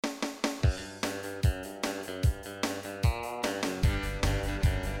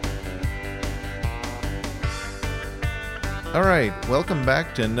All right, welcome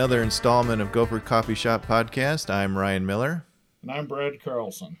back to another installment of Gopher Coffee Shop Podcast. I'm Ryan Miller. And I'm Brad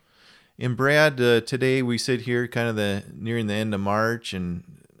Carlson. And Brad, today we sit here kind of nearing the end of March,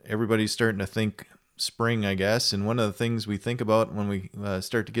 and everybody's starting to think spring, I guess. And one of the things we think about when we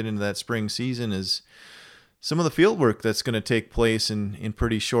start to get into that spring season is some of the field work that's going to take place in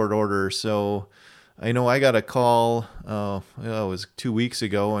pretty short order. So I know I got a call, it was 2 weeks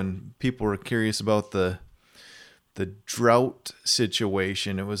ago, and people were curious about the drought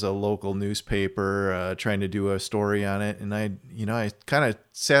situation. It was a local newspaper trying to do a story on it. And I kind of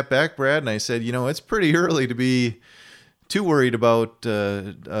sat back, Brad, and I said, it's pretty early to be too worried about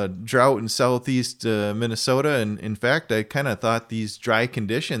drought in southeast Minnesota. And in fact, I kind of thought these dry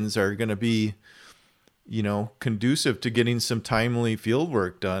conditions are going to be, conducive to getting some timely field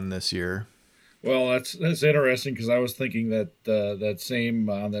work done this year. Well, that's interesting because I was thinking that on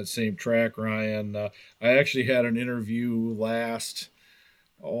that same track, Ryan. I actually had an interview late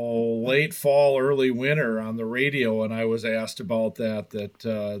fall, early winter on the radio, and I was asked about that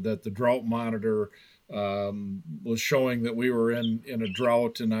the drought monitor was showing that we were in a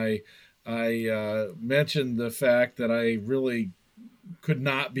drought, and I mentioned the fact that I really could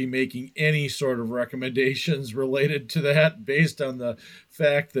not be making any sort of recommendations related to that based on the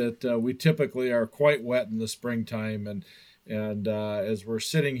fact that we typically are quite wet in the springtime. And as we're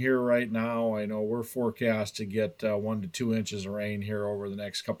sitting here right now, I know we're forecast to get 1 to 2 inches of rain here over the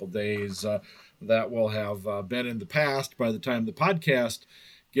next couple of days. That will have been in the past by the time the podcast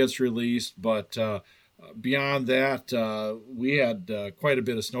gets released. But beyond that, we had quite a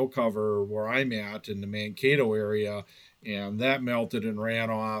bit of snow cover where I'm at in the Mankato area, and that melted and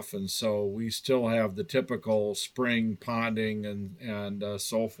ran off, and so we still have the typical spring ponding and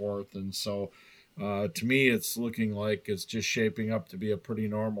so forth. And so to me, it's looking like it's just shaping up to be a pretty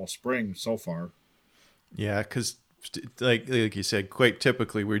normal spring so far. Yeah, because like you said, quite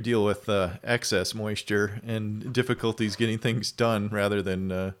typically we deal with excess moisture and difficulties getting things done rather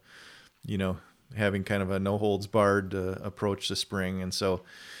than having kind of a no holds barred approach to spring. And so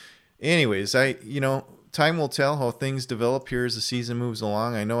anyways, time will tell how things develop here as the season moves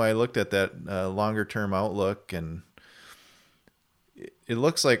along. I know I looked at that longer term outlook, and it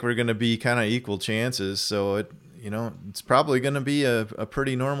looks like we're going to be kind of equal chances. So it's probably going to be a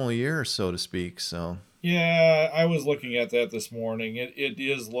pretty normal year, so to speak. So yeah, I was looking at that this morning. It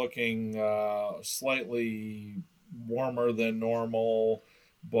is looking slightly warmer than normal,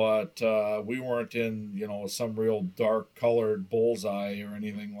 but we weren't in some real dark colored bullseye or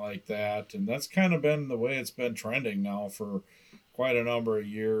anything like that. And that's kind of been the way it's been trending now for quite a number of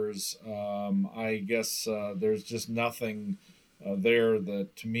years. I guess there's just nothing there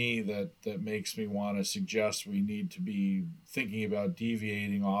that to me that makes me want to suggest we need to be thinking about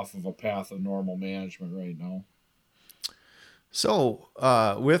deviating off of a path of normal management right now. So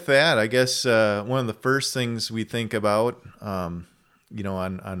with that, I guess one of the first things we think about on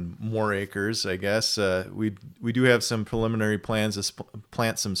more acres, I guess. We do have some preliminary plans to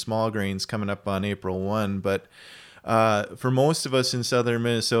plant some small grains coming up on April 1, but for most of us in southern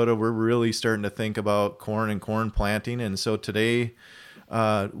Minnesota, we're really starting to think about corn and corn planting. And so today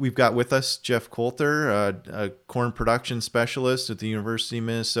we've got with us Jeff Coulter, a corn production specialist at the University of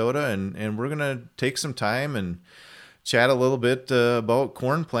Minnesota, and we're going to take some time and chat a little bit about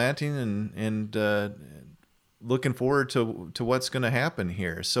corn planting and looking forward to what's going to happen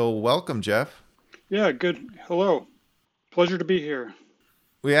here. So welcome, Jeff. Yeah, good. Hello. Pleasure to be here.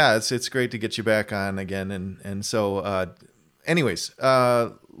 Well, yeah, it's great to get you back on again. And so anyways,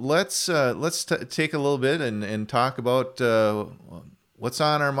 let's take a little bit and talk about what's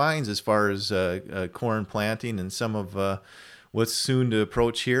on our minds as far as corn planting and some of what's soon to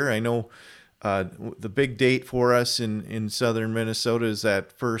approach here. I know the big date for us in southern Minnesota is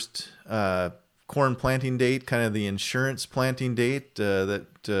that first corn planting date, kind of the insurance planting date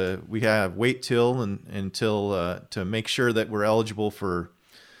that we have wait till until to make sure that we're eligible for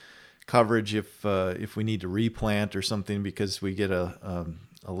coverage if we need to replant or something because we get a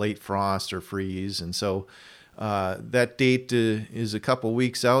late frost or freeze. And so that date is a couple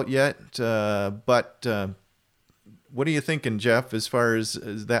weeks out yet. But what are you thinking, Jeff, as far as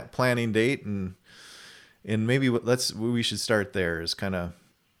that planning date? And maybe we should start there is kind of.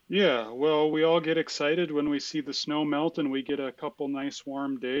 Yeah, well, we all get excited when we see the snow melt and we get a couple nice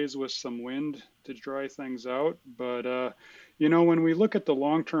warm days with some wind to dry things out. But, when we look at the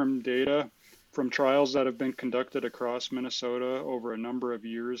long-term data from trials that have been conducted across Minnesota over a number of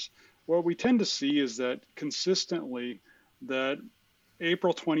years, what we tend to see is that consistently that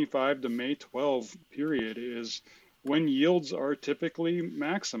April 25 to May 12 period is when yields are typically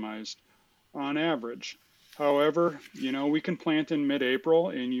maximized on average. However, we can plant in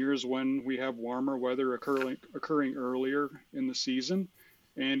mid-April in years when we have warmer weather occurring earlier in the season.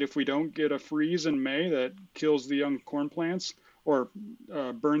 And if we don't get a freeze in May that kills the young corn plants or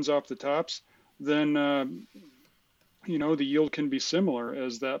burns off the tops, then the yield can be similar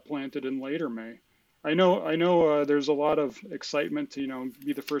as that planted in later May. I know. There's a lot of excitement to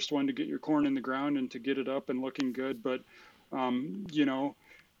be the first one to get your corn in the ground and to get it up and looking good, but um, you know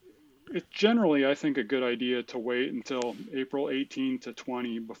it's generally, I think, a good idea to wait until April 18 to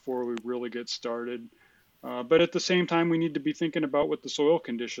 20 before we really get started. But at the same time, we need to be thinking about what the soil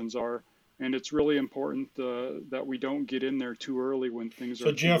conditions are, and it's really important that we don't get in there too early when things So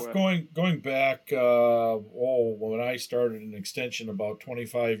are too Jeff, wet. going back, when I started an extension about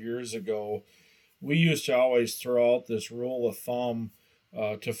 25 years ago, we used to always throw out this rule of thumb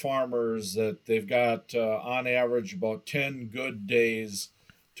to farmers that they've got on average about 10 good days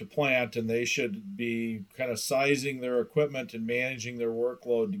to plant, and they should be kind of sizing their equipment and managing their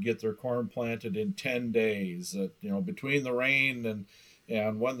workload to get their corn planted in 10 days. That between the rain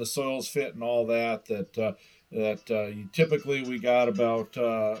and when the soil's fit and all that, typically we got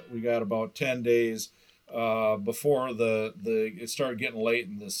about 10 days before the it started getting late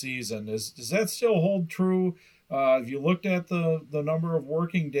in the season. Does that still hold true? Have you looked at the number of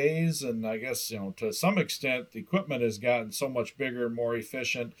working days? And I guess to some extent the equipment has gotten so much bigger and more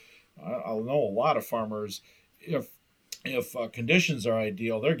efficient. I know a lot of farmers, if conditions are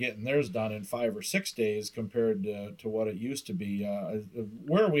ideal, they're getting theirs done in 5 or 6 days compared to what it used to be.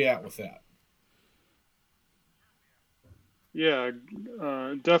 Where are we at with that? Yeah,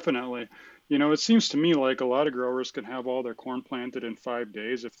 definitely. It seems to me like a lot of growers can have all their corn planted in 5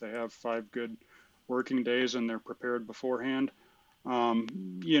 days if they have 5 good working days and they're prepared beforehand.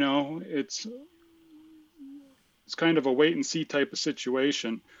 It's kind of a wait and see type of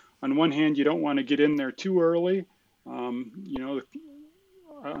situation. On one hand, you don't want to get in there too early. On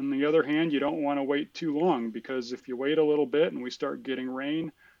the other hand, you don't want to wait too long because if you wait a little bit and we start getting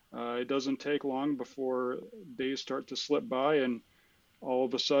rain, it doesn't take long before days start to slip by, and all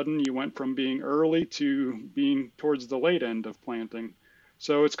of a sudden you went from being early to being towards the late end of planting.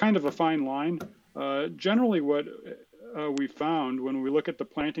 So it's kind of a fine line. Generally, what we found when we look at the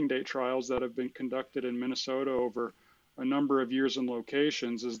planting date trials that have been conducted in Minnesota over a number of years and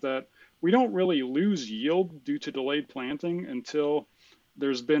locations is that we don't really lose yield due to delayed planting until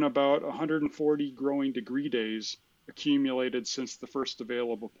there's been about 140 growing degree days accumulated since the first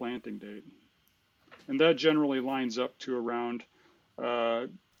available planting date. And that generally lines up to uh,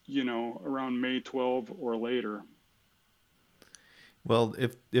 around May 12 or later. Well,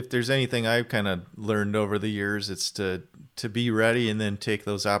 if there's anything I've kind of learned over the years, it's to be ready and then take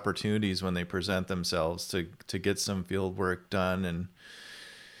those opportunities when they present themselves to get some field work done.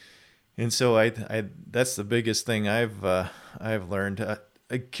 And so I that's the biggest thing I've learned.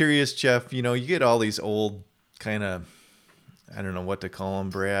 I'm curious, Jeff, you get all these old kind of, I don't know what to call them,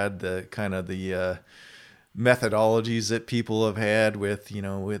 Brad, the kind of the methodologies that people have had with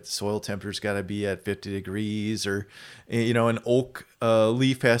soil temperature's got to be at 50 degrees, or an oak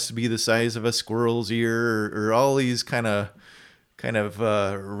leaf has to be the size of a squirrel's ear, or all these kind of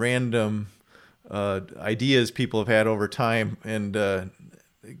random ideas people have had over time. And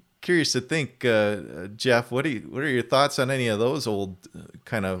curious to think, Jeff, what are your thoughts on any of those old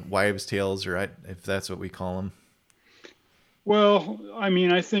kind of wives' tales, or if that's what we call them? Well, I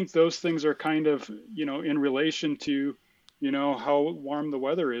mean, I think those things are kind of, in relation to, how warm the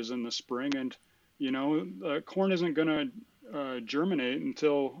weather is in the spring. And, corn isn't going to germinate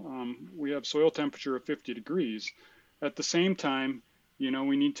until we have soil temperature of 50 degrees. At the same time,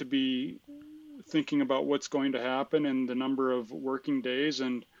 we need to be thinking about what's going to happen and the number of working days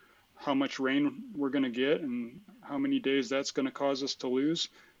and how much rain we're going to get and how many days that's going to cause us to lose.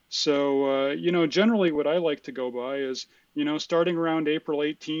 So, generally what I like to go by is, starting around April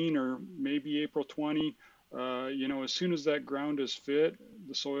 18 or maybe April 20, as soon as that ground is fit,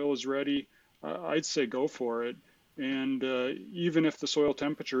 the soil is ready, I'd say go for it. And even if the soil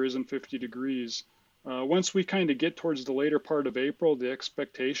temperature isn't 50 degrees, once we kind of get towards the later part of April, the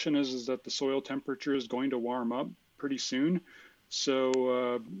expectation is that the soil temperature is going to warm up pretty soon.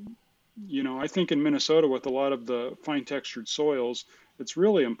 So, I think in Minnesota with a lot of the fine textured soils, it's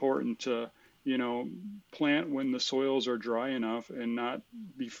really important to, plant when the soils are dry enough and not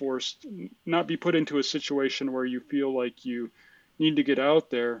be put into a situation where you feel like you need to get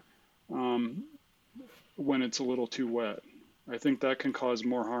out there um, when it's a little too wet. I think that can cause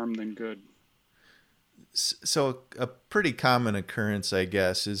more harm than good. So a pretty common occurrence, I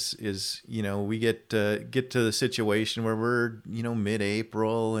guess, is we get to the situation where we're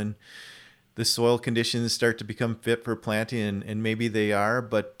mid-April and the soil conditions start to become fit for planting, and maybe they are.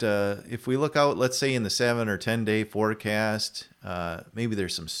 But if we look out, let's say in the 7 or 10 day forecast, maybe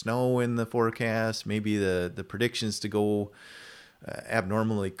there's some snow in the forecast, maybe the predictions to go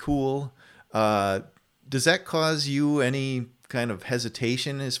abnormally cool. Does that cause you any kind of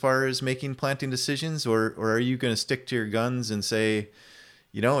hesitation as far as making planting decisions, or are you going to stick to your guns and say,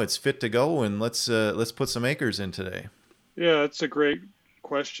 it's fit to go and let's put some acres in today? Yeah, it's a great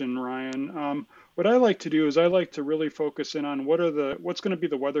question, Ryan. What I like to do is I like to really focus in on what's going to be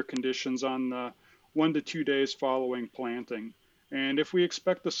the weather conditions on the 1 to 2 days following planting. And if we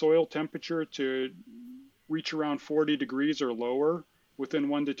expect the soil temperature to reach around 40 degrees or lower within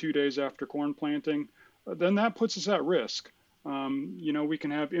 1 to 2 days after corn planting, then that puts us at risk. We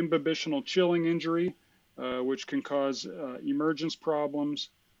can have imbibitional chilling injury, which can cause emergence problems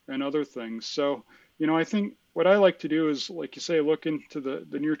and other things. So, I think what I like to do is, like you say, look into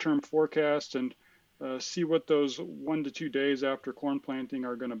the near-term forecast and see what those 1 to 2 days after corn planting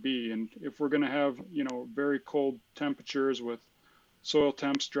are going to be. And if we're going to have, very cold temperatures with soil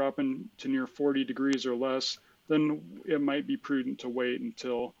temps dropping to near 40 degrees or less, then it might be prudent to wait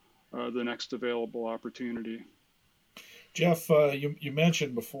until the next available opportunity. Jeff, you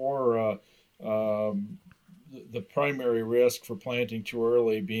mentioned before the primary risk for planting too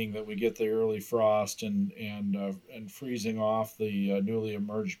early being that we get the early frost and freezing off the newly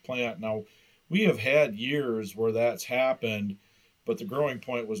emerged plant. Now, we have had years where that's happened, but the growing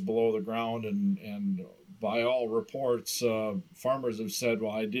point was below the ground, and by all reports, farmers have said,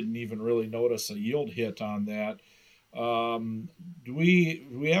 well, I didn't even really notice a yield hit on that. Do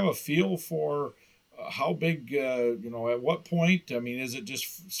we have a feel for how big, at what point? I mean, is it just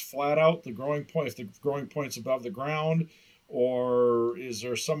flat out the growing point, if the growing point's above the ground, or is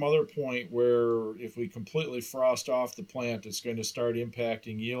there some other point where if we completely frost off the plant, it's going to start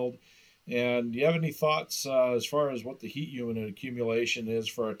impacting yield? And do you have any thoughts as far as what the heat unit accumulation is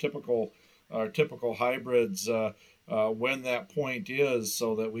for our typical hybrids, when that point is,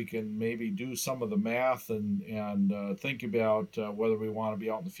 so that we can maybe do some of the math and think about whether we want to be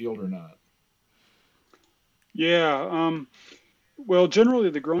out in the field or not? Yeah, well, generally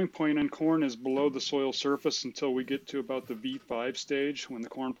the growing point on corn is below the soil surface until we get to about the V5 stage, when the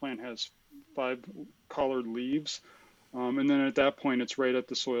corn plant has 5 collared leaves. And then at that point, it's right at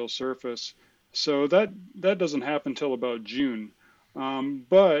the soil surface. So that doesn't happen until about June.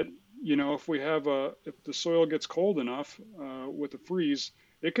 But if the soil gets cold enough with a freeze,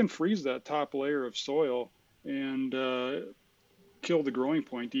 it can freeze that top layer of soil and kill the growing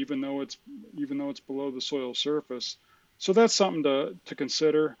point, even though it's below the soil surface. So that's something to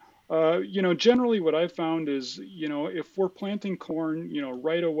consider. Generally what I found is, if we're planting corn,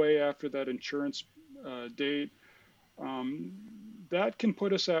 right away after that insurance date, that can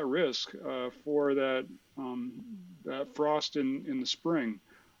put us at risk for that frost in the spring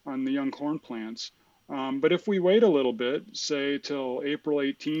on the young corn plants. But if we wait a little bit, say till April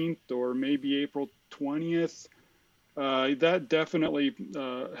 18th or maybe April 20th, that definitely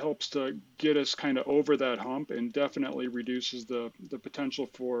helps to get us kind of over that hump, and definitely reduces the potential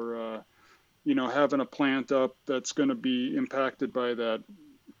for having a plant up that's going to be impacted by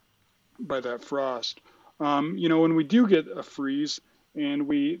that frost. When we do get a freeze and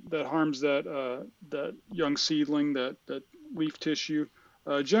that harms that young seedling, that leaf tissue,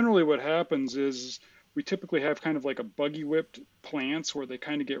 generally what happens is we typically have kind of like a buggy whipped plants where they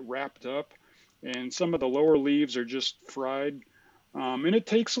kind of get wrapped up, and some of the lower leaves are just fried. And it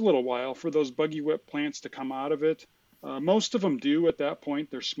takes a little while for those buggy whip plants to come out of it. Most of them do at that point.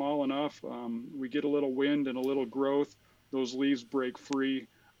 They're small enough. We get a little wind and a little growth. Those leaves break free.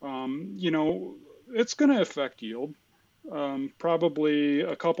 It's going to affect yield. Probably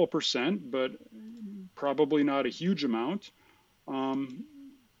a couple percent, but probably not a huge amount.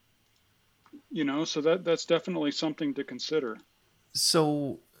 So that's definitely something to consider.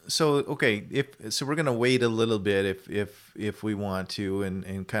 So okay, so we're gonna wait a little bit if we want to,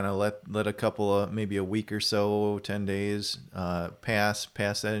 and kind of let a couple of, maybe a week or so, 10 days pass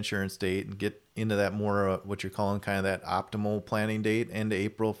that insurance date, and get into that more what you're calling kind of that optimal planting date, end of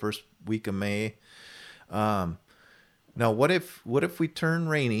April, first week of May. Now what if we turn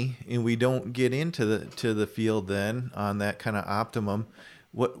rainy and we don't get into the field then on that kind of optimum?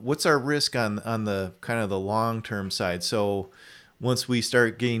 What's our risk on the kind of the long-term side? So once we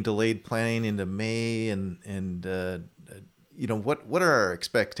start getting delayed planting into May, and what are our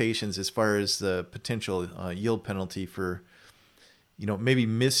expectations as far as the potential yield penalty for maybe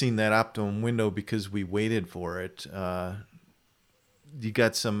missing that optimum window because we waited for it? You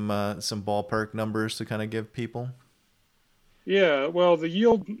got some ballpark numbers to kind of give people? Yeah, well, the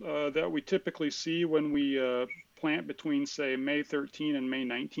yield that we typically see when we plant between, say, May 13 and May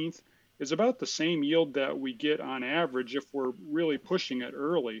 19th is about the same yield that we get on average if we're really pushing it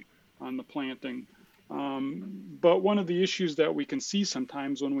early on the planting. But one of the issues that we can see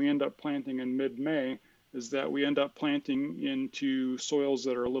sometimes when we end up planting in mid-May is that we end up planting into soils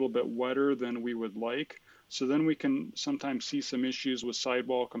that are a little bit wetter than we would like. So then we can sometimes see some issues with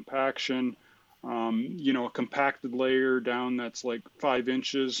sidewall compaction, a compacted layer down that's like 5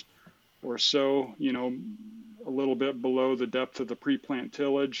 inches or so, a little bit below the depth of the pre-plant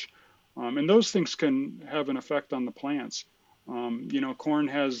tillage. And those things can have an effect on the plants. Corn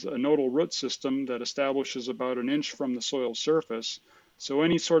has a nodal root system that establishes about an inch from the soil surface. So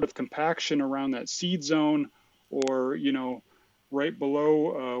any sort of compaction around that seed zone or, right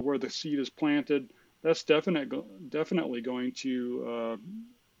below where the seed is planted, that's definitely going to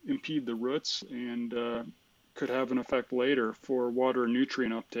impede the roots and could have an effect later for water and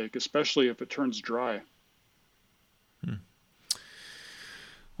nutrient uptake, especially if it turns dry.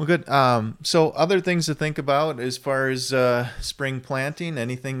 Well, good. So other things to think about as far as spring planting,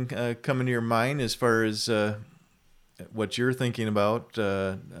 anything coming to your mind as far as what you're thinking about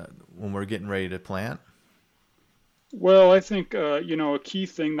when we're getting ready to plant? Well, I think, a key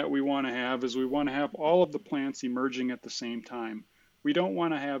thing that we want to have is we want to have all of the plants emerging at the same time. We don't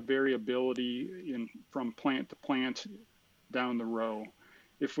want to have variability from plant to plant down the row.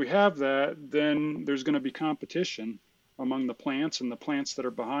 If we have that, then there's going to be competition among the plants, and the plants that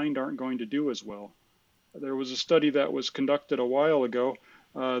are behind aren't going to do as well. There was a study that was conducted a while ago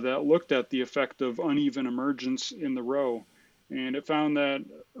that looked at the effect of uneven emergence in the row. And it found that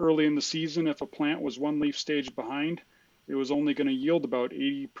early in the season, if a plant was one leaf stage behind, it was only going to yield about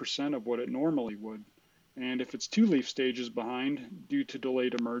 80% of what it normally would. And if it's two leaf stages behind due to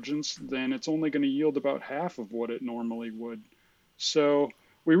delayed emergence, then it's only going to yield about half of what it normally would. So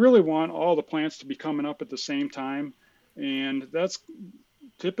we really want all the plants to be coming up at the same time. And that's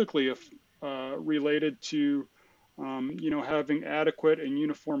typically related to, having adequate and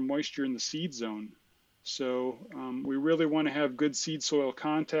uniform moisture in the seed zone. So we really want to have good seed soil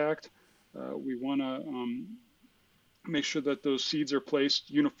contact. We want to make sure that those seeds are placed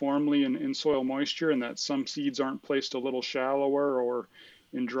uniformly in soil moisture and that some seeds aren't placed a little shallower or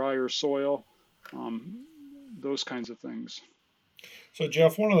in drier soil, those kinds of things. So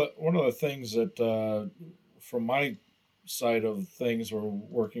Jeff, one of the things that from my side of things, we're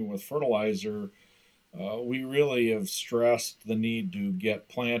working with fertilizer. We really have stressed the need to get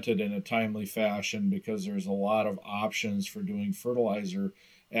planted in a timely fashion because there's a lot of options for doing fertilizer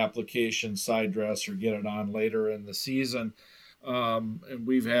application, side dress, or get it on later in the season. And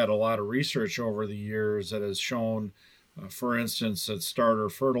we've had a lot of research over the years that has shown, for instance, that starter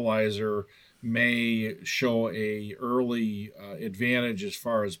fertilizer may show a early advantage as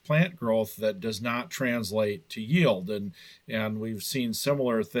far as plant growth that does not translate to yield, and we've seen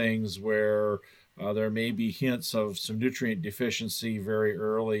similar things where there may be hints of some nutrient deficiency very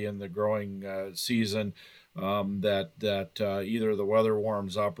early in the growing season, that either the weather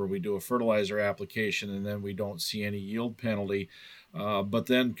warms up or we do a fertilizer application and then we don't see any yield penalty. But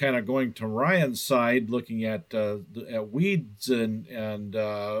then kind of going to Ryan's side, looking at weeds and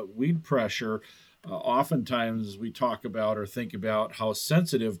weed pressure, oftentimes we talk about or think about how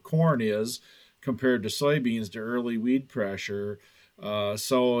sensitive corn is compared to soybeans to early weed pressure.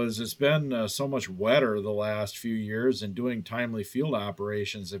 So as it's been so much wetter the last few years and doing timely field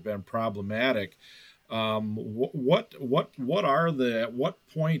operations have been problematic, what at what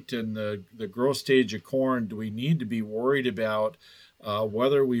point in the growth stage of corn do we need to be worried about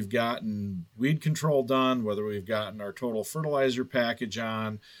whether we've gotten weed control done, whether we've gotten our total fertilizer package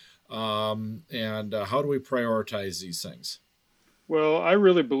on, and how do we prioritize these things? Well, I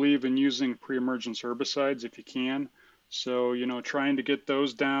really believe in using pre-emergence herbicides if you can. So, trying to get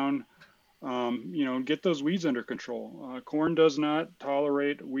those down, get those weeds under control. Corn does not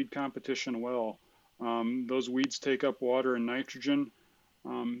tolerate weed competition well. Those weeds take up water and nitrogen.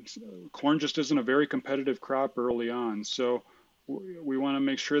 Corn just isn't a very competitive crop early on. So we want to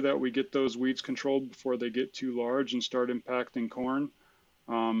make sure that we get those weeds controlled before they get too large and start impacting corn.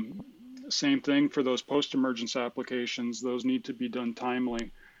 Same thing for those post-emergence applications. Those need to be done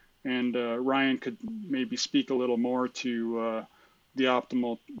timely. And Ryan could maybe speak a little more to the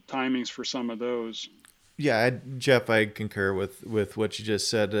optimal timings for some of those. Yeah, Jeff, I concur with what you just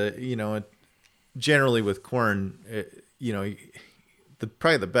said. Generally with corn,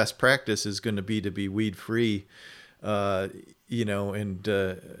 probably the best practice is going to be weed free, and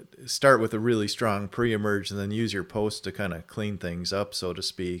start with a really strong pre-emerge and then use your post to kind of clean things up, so to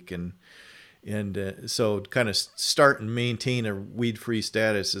speak. And And so kind of start and maintain a weed-free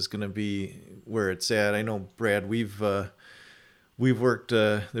status is going to be where it's at. I know, Brad, we've worked,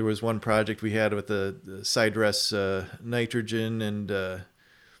 there was one project we had with the side dress nitrogen, and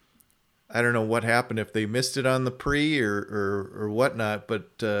I don't know what happened, if they missed it on the pre or whatnot,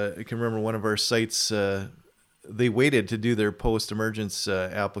 but I can remember one of our sites, they waited to do their post-emergence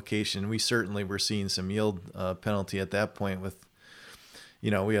application. We certainly were seeing some yield penalty at that point with,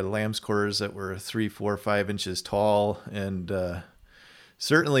 we had lamb's quarters that were 3, 4, 5 inches tall, and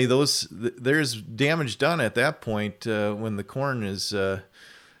certainly there's damage done at that point when the corn is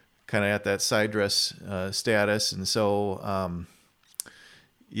kind of at that side dress status. And so,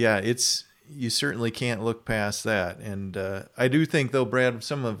 you certainly can't look past that. And I do think, though, Brad,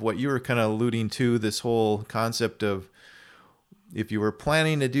 some of what you were kind of alluding to, this whole concept of, if you were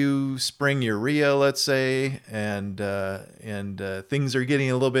planning to do spring urea, let's say, and things are getting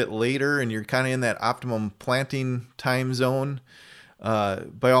a little bit later and you're kind of in that optimum planting time zone,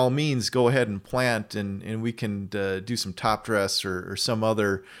 by all means, go ahead and plant, and we can do some top dress or some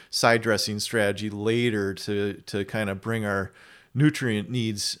other side dressing strategy later to kind of bring our nutrient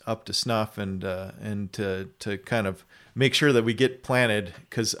needs up to snuff and to kind of make sure that we get planted,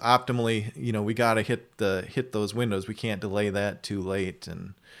 because optimally, we got to hit those windows. We can't delay that too late,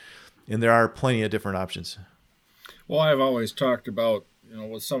 and there are plenty of different options. Well, I've always talked about,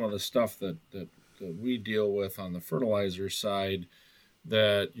 with some of the stuff that we deal with on the fertilizer side,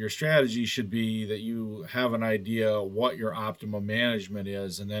 that your strategy should be that you have an idea what your optimum management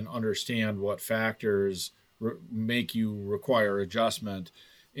is, and then understand what factors make you require adjustment,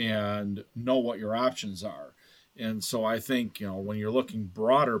 and know what your options are. And so I think, when you're looking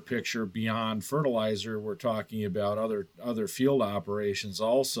broader picture beyond fertilizer, we're talking about other field operations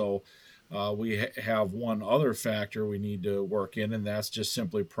also. We have one other factor we need to work in, and that's just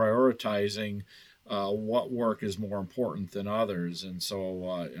simply prioritizing what work is more important than others. And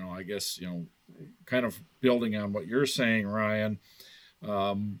so, I guess, kind of building on what you're saying, Ryan,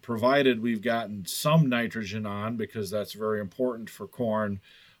 provided we've gotten some nitrogen on, because that's very important for corn,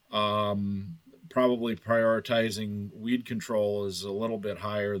 probably prioritizing weed control is a little bit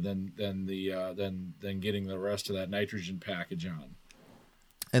higher than getting the rest of that nitrogen package on.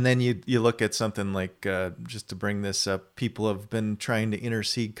 And then you look at something like, just to bring this up, people have been trying to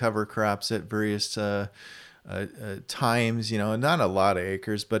interseed cover crops at various times, not a lot of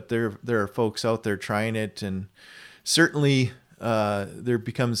acres, but there are folks out there trying it. And certainly there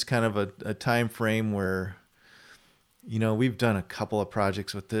becomes kind of a time frame where, we've done a couple of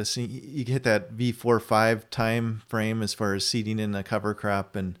projects with this. You hit that V4-5 time frame as far as seeding in a cover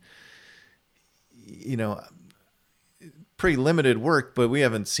crop, and, pretty limited work, but we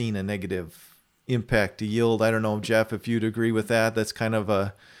haven't seen a negative impact to yield. I don't know, Jeff, if you'd agree with that. That's it kind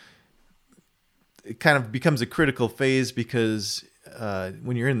of becomes a critical phase, because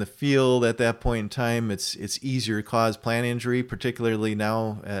when you're in the field at that point in time, it's easier to cause plant injury, particularly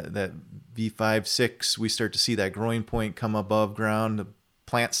now at that V5-6, we start to see that growing point come above ground. The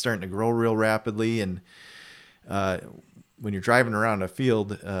plant's starting to grow real rapidly, and when you're driving around a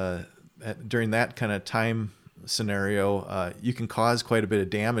field during that kind of time scenario, you can cause quite a bit of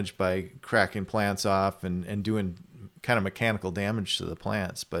damage by cracking plants off and doing kind of mechanical damage to the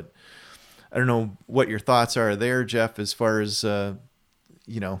plants. But I don't know what your thoughts are there, Jeff, as far as,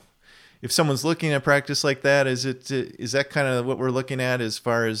 if someone's looking at practice like that, is that kind of what we're looking at as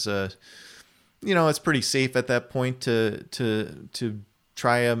far as, it's pretty safe at that point to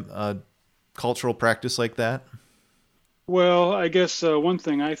try a cultural practice like that? Well, I guess one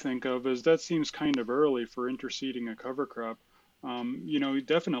thing I think of is that seems kind of early for interseeding a cover crop.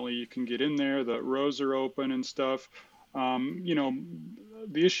 Definitely you can get in there, the rows are open and stuff.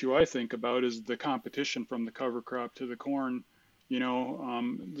 The issue I think about is the competition from the cover crop to the corn.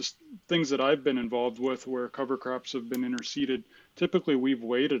 The things that I've been involved with where cover crops have been interseeded, typically we've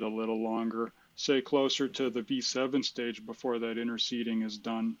waited a little longer, say closer to the V7 stage before that interseeding is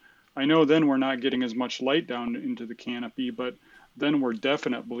done. I know then we're not getting as much light down into the canopy, but then we're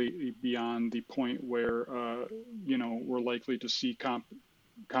definitely beyond the point where, we're likely to see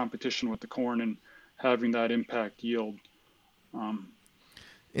competition with the corn and having that impact yield.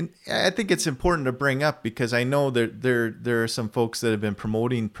 And I think it's important to bring up, because I know that there are some folks that have been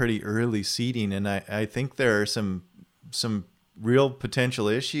promoting pretty early seeding, and I think there are some real potential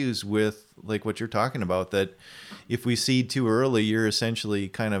issues with, like what you're talking about, that if we seed too early, you're essentially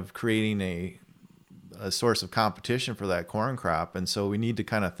kind of creating a source of competition for that corn crop. And so we need to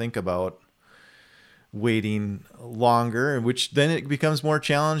kind of think about waiting longer, which then it becomes more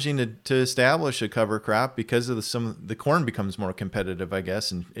challenging to establish a cover crop because of the corn becomes more competitive, I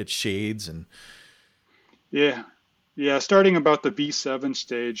guess, and it shades and Yeah, yeah. Starting about the V7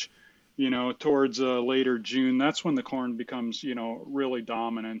 stage, towards later June, that's when the corn becomes, really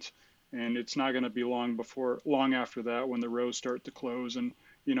dominant, and it's not going to be long after that when the rows start to close. And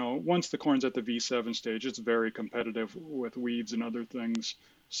once the corn's at the V7 stage, it's very competitive with weeds and other things.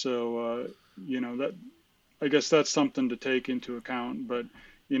 So, that I guess that's something to take into account. But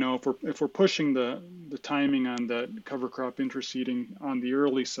if we're pushing the timing on that cover crop interseeding on the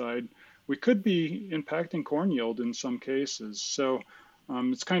early side, we could be impacting corn yield in some cases. So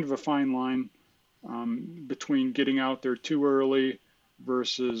it's kind of a fine line between getting out there too early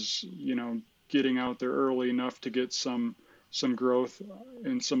versus getting out there early enough to get some growth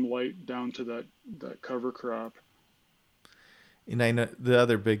and some light down to that cover crop. And I know the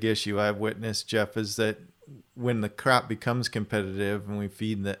other big issue I've witnessed, Jeff, is that when the crop becomes competitive and we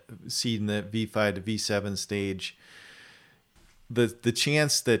seed in the V5 to V7 stage, the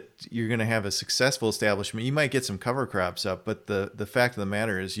chance that you're going to have a successful establishment, you might get some cover crops up, but the fact of the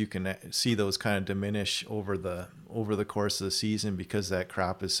matter is you can see those kind of diminish over the course of the season because that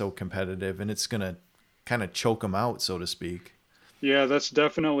crop is so competitive, and it's going to kind of choke them out, so to speak. Yeah, that's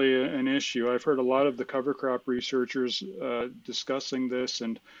definitely an issue. I've heard a lot of the cover crop researchers discussing this,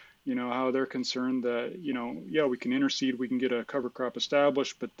 and how they're concerned that yeah, we can interseed, we can get a cover crop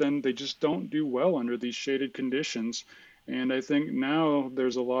established, but then they just don't do well under these shaded conditions. And I think now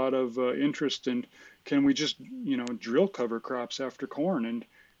there's a lot of interest in, can we just drill cover crops after corn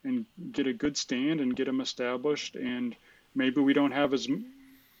and get a good stand and get them established, and maybe we don't have as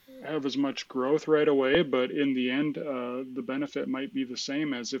much growth right away, but in the end, the benefit might be the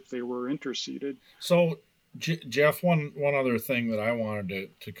same as if they were interseeded. So, Jeff, one other thing that I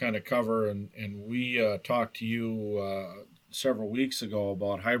wanted to kind of cover, and we talked to you several weeks ago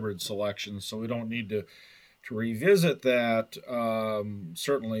about hybrid selection, so we don't need to revisit that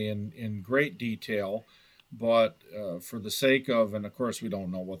certainly in great detail. But for the sake of, and of course we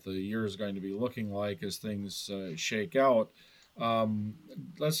don't know what the year is going to be looking like as things shake out,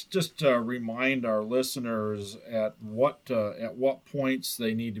 let's just remind our listeners at what points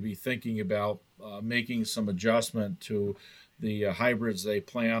they need to be thinking about making some adjustment to the hybrids they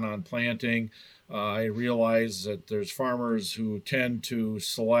plan on planting. I realize that there's farmers who tend to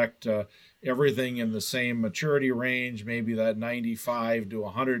select everything in the same maturity range, maybe that 95 to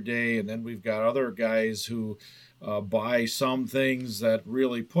 100 day, and then we've got other guys who buy some things that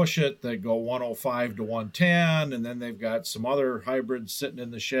really push it, that go 105 to 110, and then they've got some other hybrids sitting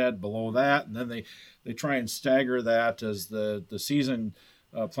in the shed below that, and then they try and stagger that as the season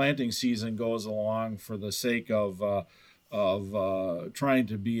planting season goes along for the sake of trying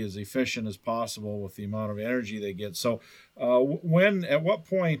to be as efficient as possible with the amount of energy they get. So at what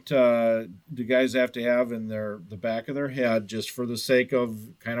point do guys have to have in the back of their head, just for the sake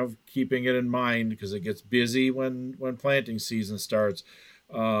of kind of keeping it in mind, because it gets busy when planting season starts,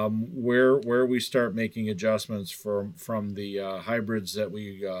 where we start making adjustments from the hybrids that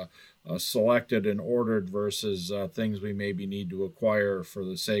we selected and ordered versus things we maybe need to acquire for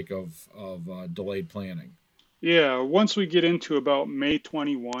the sake of delayed planting? Yeah, once we get into about May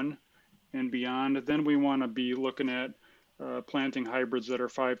 21 and beyond, then we want to be looking at planting hybrids that are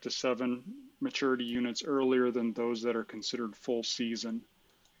 5 to 7 maturity units earlier than those that are considered full season.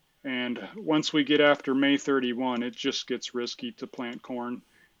 And once we get after May 31, it just gets risky to plant corn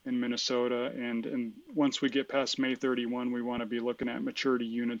in Minnesota. And once we get past May 31, we want to be looking at maturity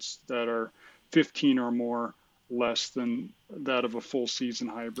units that are 15 or more less than that of a full season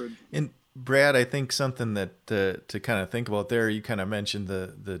hybrid. And Brad, I think something that to kind of think about there, you kind of mentioned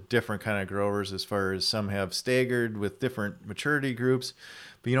the different kind of growers, as far as some have staggered with different maturity groups,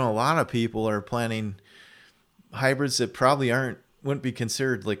 but a lot of people are planting hybrids that probably wouldn't be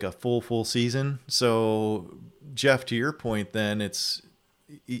considered like a full season. So Jeff, to your point, then it's,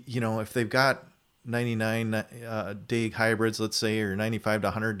 if they've got 99 day hybrids, let's say, or 95 to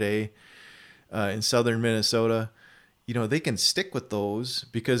 100 day in southern Minnesota, they can stick with those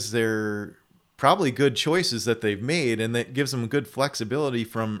because they're probably good choices that they've made, and that gives them good flexibility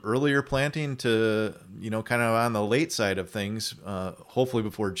from earlier planting to, kind of on the late side of things, hopefully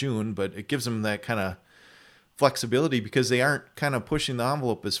before June, but it gives them that kind of flexibility because they aren't kind of pushing the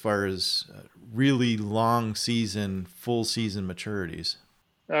envelope as far as really long season, full season maturities.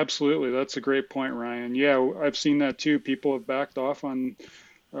 Absolutely. That's a great point, Ryan. Yeah, I've seen that too. People have backed off on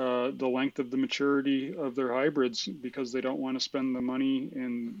the length of the maturity of their hybrids because they don't want to spend the money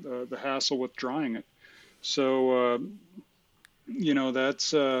and the hassle with drying it. So,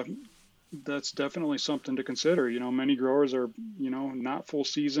 that's That's definitely something to consider. Many growers are, not full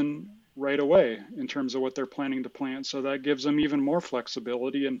season right away in terms of what they're planning to plant. So that gives them even more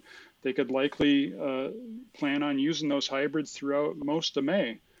flexibility, and they could likely plan on using those hybrids throughout most of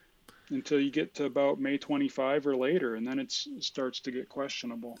May until you get to about May 25 or later, and then it starts to get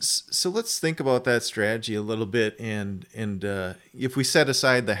questionable. So let's think about that strategy a little bit, and if we set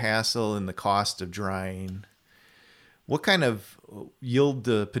aside the hassle and the cost of drying, what kind of yield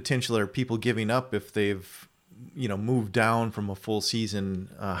potential are people giving up if they've moved down from a full season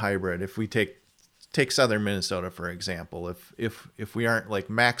hybrid? If we take southern Minnesota for example, if we aren't like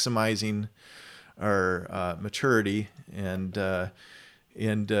maximizing our maturity and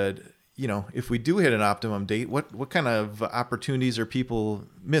if we do hit an optimum date, what kind of opportunities are people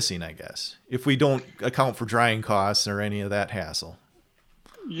missing, I guess, if we don't account for drying costs or any of that hassle?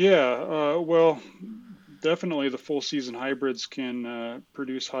 Yeah, well, definitely the full season hybrids can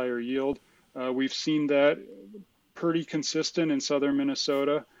produce higher yield. We've seen that pretty consistent in southern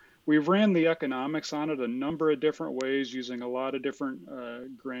Minnesota. We've ran the economics on it a number of different ways using a lot of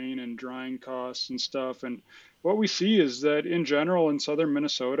different grain and drying costs and stuff. And what we see is that in general in southern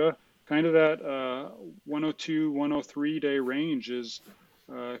Minnesota, kind of that 102, 103 day range is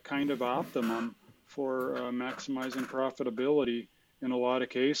kind of optimum for maximizing profitability in a lot of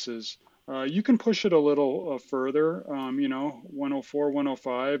cases. You can push it a little further, 104,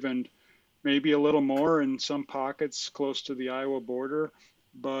 105, and maybe a little more in some pockets close to the Iowa border.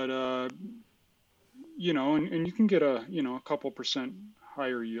 But, and you can get a couple percent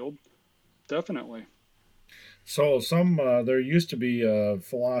higher yield, definitely. So there used to be a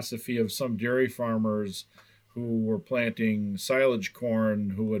philosophy of some dairy farmers who were planting silage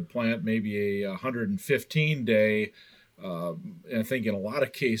corn who would plant maybe a 115 day. I think in a lot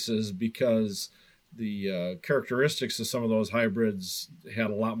of cases, because the characteristics of some of those hybrids had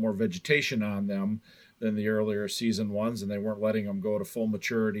a lot more vegetation on them than the earlier season ones, and they weren't letting them go to full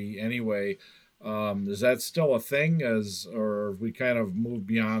maturity anyway. Is that still a thing, or have we kind of moved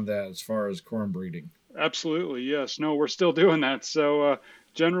beyond that as far as corn breeding? Absolutely, yes. No, we're still doing that. So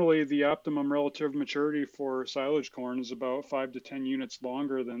generally, the optimum relative maturity for silage corn is about 5 to 10 units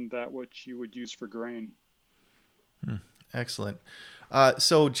longer than that which you would use for grain. Excellent.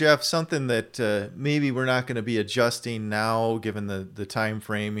 So Jeff, something that maybe we're not going to be adjusting now given the time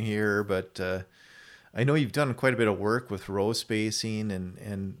frame here, but I know you've done quite a bit of work with row spacing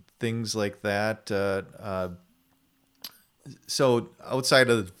and things like that. So outside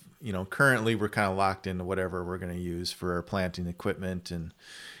of, currently we're kind of locked into whatever we're going to use for our planting equipment and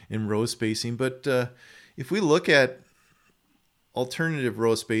in row spacing. But if we look at alternative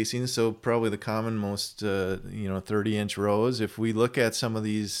row spacing, so probably the common most 30-inch rows, if we look at some of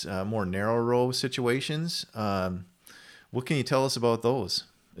these more narrow row situations, what can you tell us about those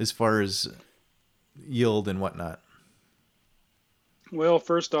as far as yield and whatnot? Well,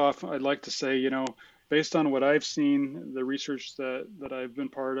 first off, I'd like to say, based on what I've seen, the research that I've been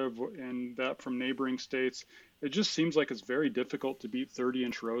part of and that from neighboring states, it just seems like it's very difficult to beat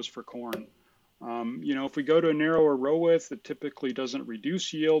 30-inch rows for corn. If we go to a narrower row width, it typically doesn't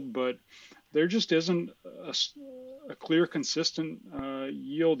reduce yield, but there just isn't a clear, consistent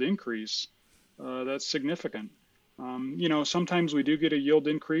yield increase that's significant. Sometimes we do get a yield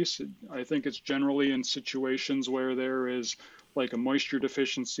increase. I think it's generally in situations where there is like a moisture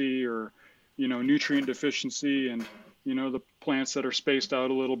deficiency or, nutrient deficiency, and, the plants that are spaced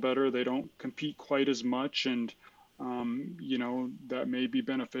out a little better, they don't compete quite as much, and that may be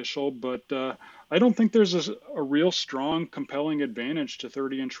beneficial, but I don't think there's a real strong, compelling advantage to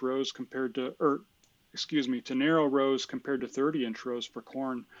 30-inch rows to narrow rows compared to 30-inch rows for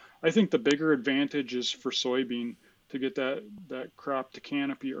corn. I think the bigger advantage is for soybean to get that crop to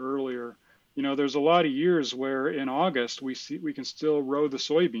canopy earlier. There's a lot of years where in August we can still row the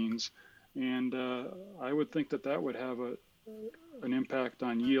soybeans, and I would think that would have an impact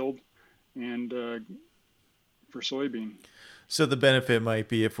on yield and for soybean. So the benefit might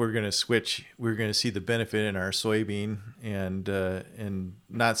be if we're going to switch, we're going to see the benefit in our soybean and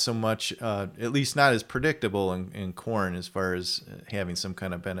not so much, at least not as predictable in corn as far as having some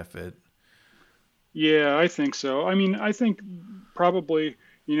kind of benefit. Yeah, I think so. I mean, I think probably,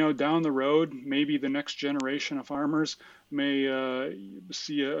 down the road, maybe the next generation of farmers may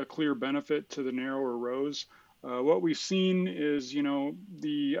see a clear benefit to the narrower rows. What we've seen is,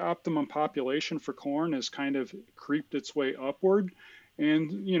 the optimum population for corn has kind of creeped its way upward,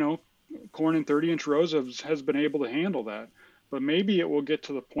 and, corn in 30-inch rows has been able to handle that. But maybe it will get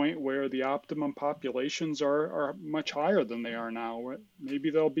to the point where the optimum populations are much higher than they are now. Maybe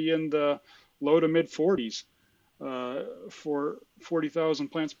they'll be in the low to mid 40s. for 40,000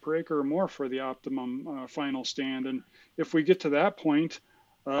 plants per acre or more for the optimum final stand. And if we get to that point,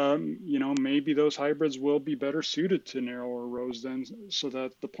 maybe those hybrids will be better suited to narrower rows then, so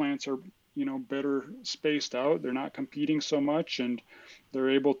that the plants are, better spaced out. They're not competing so much, and they're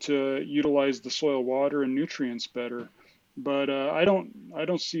able to utilize the soil, water, and nutrients better. But I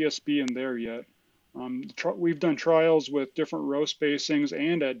don't see us being there yet. We've done trials with different row spacings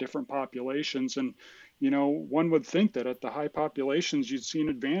and at different populations, and one would think that at the high populations you'd see an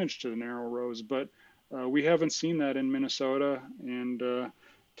advantage to the narrow rows, but we haven't seen that in Minnesota, and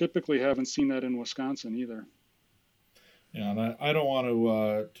typically haven't seen that in Wisconsin either. Yeah, and I don't want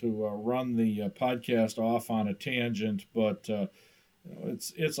to run the podcast off on a tangent, but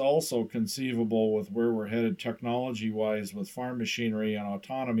it's also conceivable with where we're headed technology-wise with farm machinery and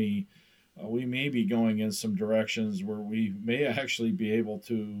autonomy. We may be going in some directions where we may actually be able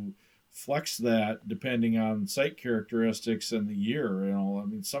to flex that depending on site characteristics and the year. I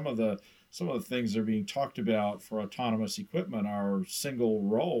mean, some of the things that are being talked about for autonomous equipment are single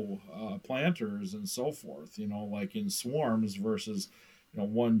row planters and so forth, like in swarms versus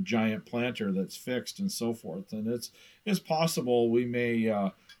one giant planter that's fixed and so forth. And it's possible we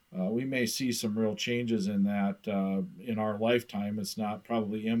may see some real changes in that in our lifetime. It's not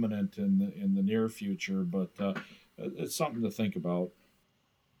probably imminent in the near future, but it's something to think about.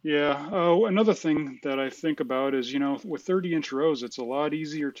 Yeah. Oh, another thing that I think about is, with 30-inch rows, it's a lot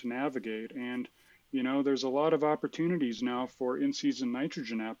easier to navigate. And, there's a lot of opportunities now for in-season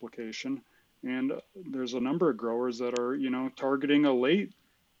nitrogen application. And there's a number of growers that are, targeting a late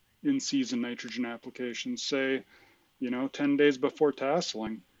in-season nitrogen application, say, 10 days before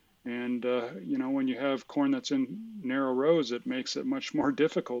tasseling. And, when you have corn that's in narrow rows, it makes it much more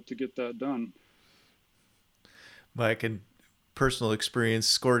difficult to get that done. Mike, and personal experience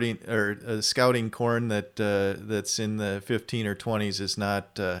scouting corn that's in the 15 or 20s is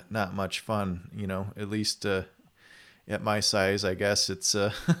not much fun, at least at my size. I guess it's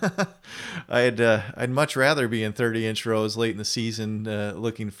I'd much rather be in 30-inch rows late in the season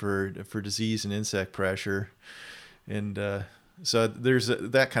looking for disease and insect pressure, and so there's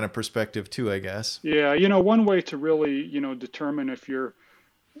that kind of perspective too, I guess. Yeah, one way to really determine if you're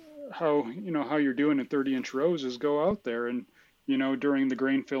how you're doing in 30-inch rows is go out there and during the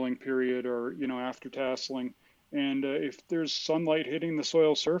grain filling period or, after tasseling. And if there's sunlight hitting the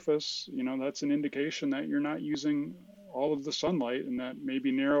soil surface, that's an indication that you're not using all of the sunlight and that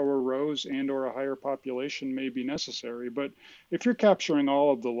maybe narrower rows and or a higher population may be necessary. But if you're capturing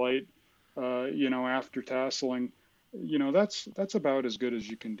all of the light, after tasseling, that's about as good as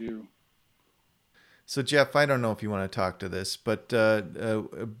you can do. So Jeff, I don't know if you want to talk to this, but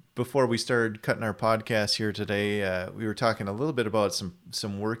before we started cutting our podcast here today, we were talking a little bit about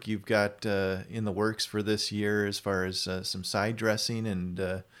some work you've got in the works for this year as far as some side dressing, and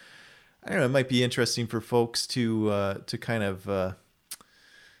I don't know, it might be interesting for folks to kind of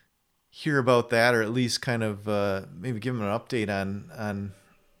hear about that, or at least kind of maybe give them an update on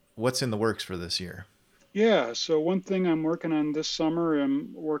what's in the works for this year. Yeah, so one thing I'm working on this summer,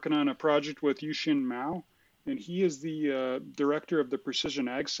 I'm working on a project with Yuxin Mao, and he is the director of the Precision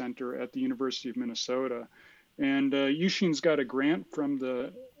Ag Center at the University of Minnesota. And Yuxin's got a grant from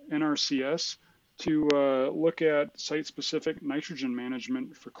the NRCS to look at site-specific nitrogen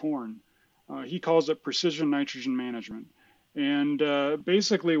management for corn. He calls it precision nitrogen management. And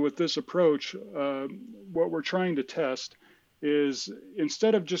basically with this approach, what we're trying to test is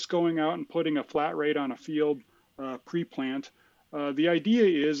instead of just going out and putting a flat rate on a field pre-plant, the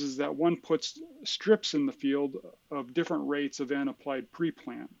idea is that one puts strips in the field of different rates of N applied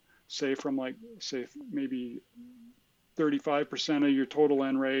pre-plant, say maybe 35% of your total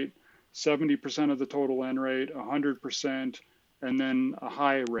N rate, 70% of the total N rate, 100%, and then a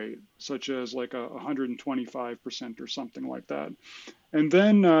high rate, such as like 125% or something like that. And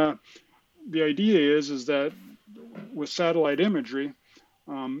then the idea is that with satellite imagery,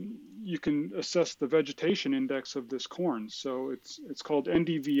 you can assess the vegetation index of this corn. So it's called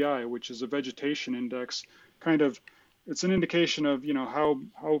NDVI, which is a vegetation index. It's an indication of how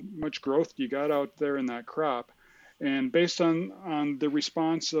much growth you got out there in that crop. And based on the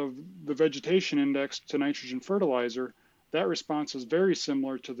response of the vegetation index to nitrogen fertilizer, that response is very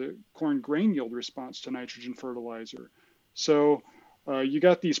similar to the corn grain yield response to nitrogen fertilizer. So you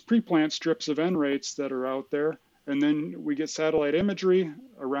got these pre-plant strips of N rates that are out there, and then we get satellite imagery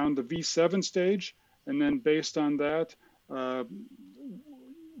around the V7 stage, and then based on that,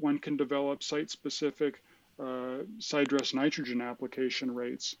 one can develop site-specific side dress nitrogen application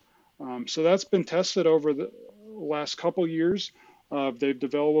rates. So that's been tested over the last couple years. They've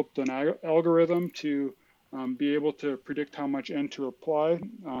developed an algorithm to be able to predict how much N to apply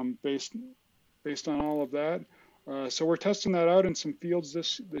based on all of that. So we're testing that out in some fields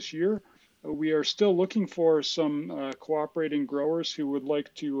this year. We are still looking for some cooperating growers who would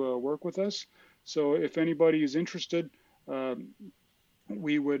like to work with us. So if anybody is interested,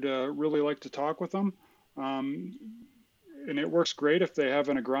 we would really like to talk with them. And it works great if they have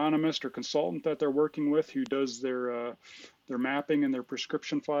an agronomist or consultant that they're working with who does their mapping and their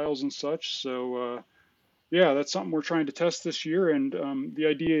prescription files and such. So yeah, that's something we're trying to test this year. And the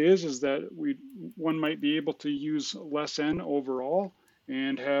idea is that one might be able to use less N overall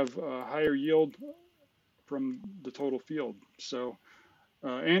and have a higher yield from the total field. So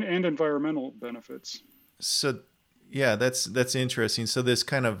and environmental benefits. So yeah, that's interesting. So this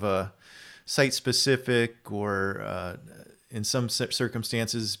kind of site specific, or in some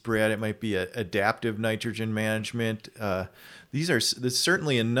circumstances, Brad, it might be adaptive nitrogen management. There's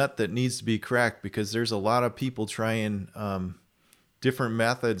certainly a nut that needs to be cracked, because there's a lot of people trying different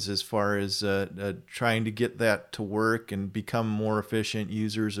methods as far as trying to get that to work and become more efficient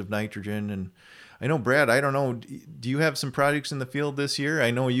users of nitrogen. And I know, Brad, I don't know, do you have some projects in the field this year?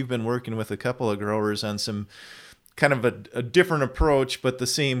 I know you've been working with a couple of growers on some kind of a different approach, but the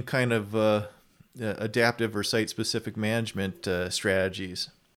same kind of adaptive or site-specific management strategies.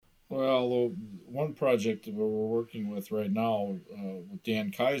 Well, one project that we're working with right now with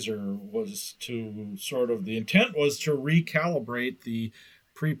Dan Kaiser was the intent was to recalibrate the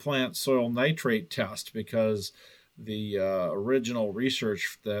pre-plant soil nitrate test, because the original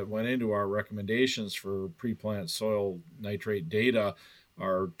research that went into our recommendations for pre-plant soil nitrate data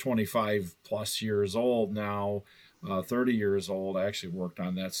are 25 plus years old now. 30 years old. I actually worked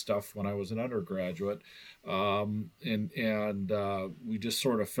on that stuff when I was an undergraduate. And we just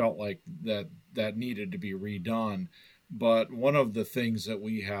sort of felt like that needed to be redone. But one of the things that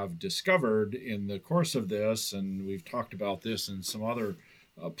we have discovered in the course of this, and we've talked about this in some other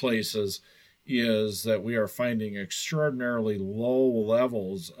places, is that we are finding extraordinarily low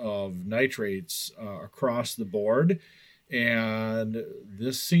levels of nitrates across the board. And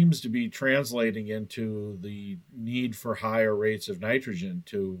this seems to be translating into the need for higher rates of nitrogen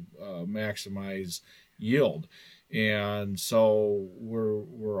to maximize yield. And so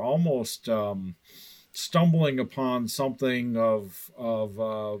we're almost stumbling upon something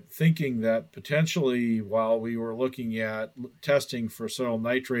of thinking that potentially, while we were looking at testing for soil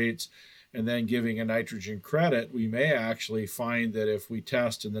nitrates and then giving a nitrogen credit, we may actually find that if we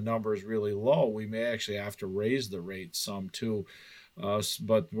test and the number is really low, we may actually have to raise the rate some too.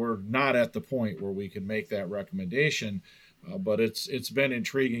 But we're not at the point where we can make that recommendation. But it's been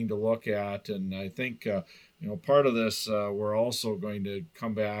intriguing to look at, and I think part of this we're also going to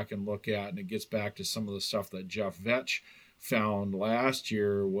come back and look at, and it gets back to some of the stuff that Jeff Vetch found last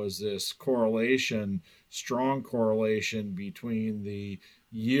year, was this strong correlation between the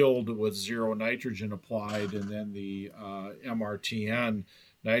yield with zero nitrogen applied and then the MRTN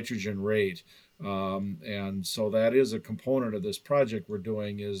nitrogen rate. And so that is a component of this project we're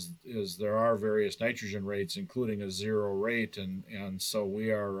doing, is there are various nitrogen rates, including a zero rate. And so we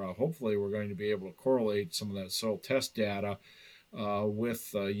are, hopefully we're going to be able to correlate some of that soil test data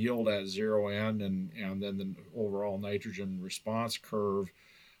with yield at 0N and then the overall nitrogen response curve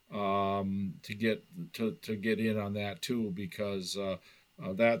to get in on that too, because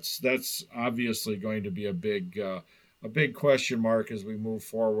that's obviously going to be a big question mark as we move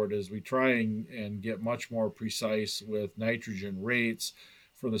forward, as we try and get much more precise with nitrogen rates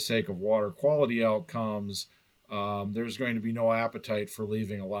for the sake of water quality outcomes. There's going to be no appetite for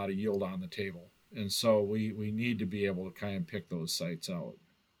leaving a lot of yield on the table. And so we need to be able to kind of pick those sites out.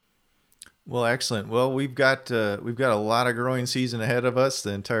 Well, excellent. Well, we've got a lot of growing season ahead of us,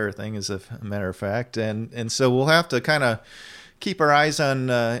 the entire thing, as a matter of fact. And so we'll have to kind of keep our eyes on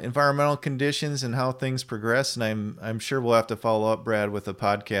environmental conditions and how things progress. And I'm sure we'll have to follow up, Brad, with a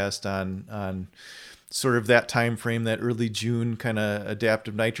podcast on sort of that time frame, that early June kind of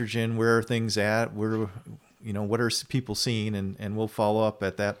adaptive nitrogen. Where are things at? What are people seeing? And we'll follow up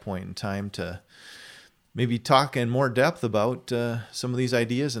at that point in time to maybe talk in more depth about some of these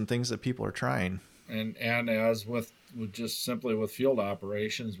ideas and things that people are trying. And as with just simply with field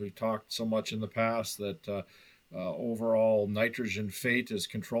operations, we've talked so much in the past that overall nitrogen fate is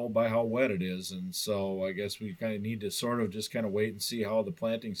controlled by how wet it is. And so I guess we kind of need to sort of just kind of wait and see how the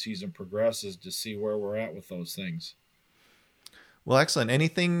planting season progresses to see where we're at with those things. Well, excellent.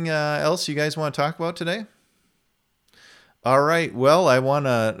 Anything else you guys want to talk about today? All right. Well, I want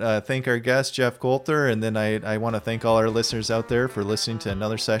to thank our guest, Jeff Coulter, and then I want to thank all our listeners out there for listening to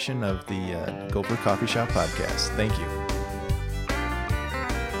another session of the Gopher Coffee Shop podcast. Thank you.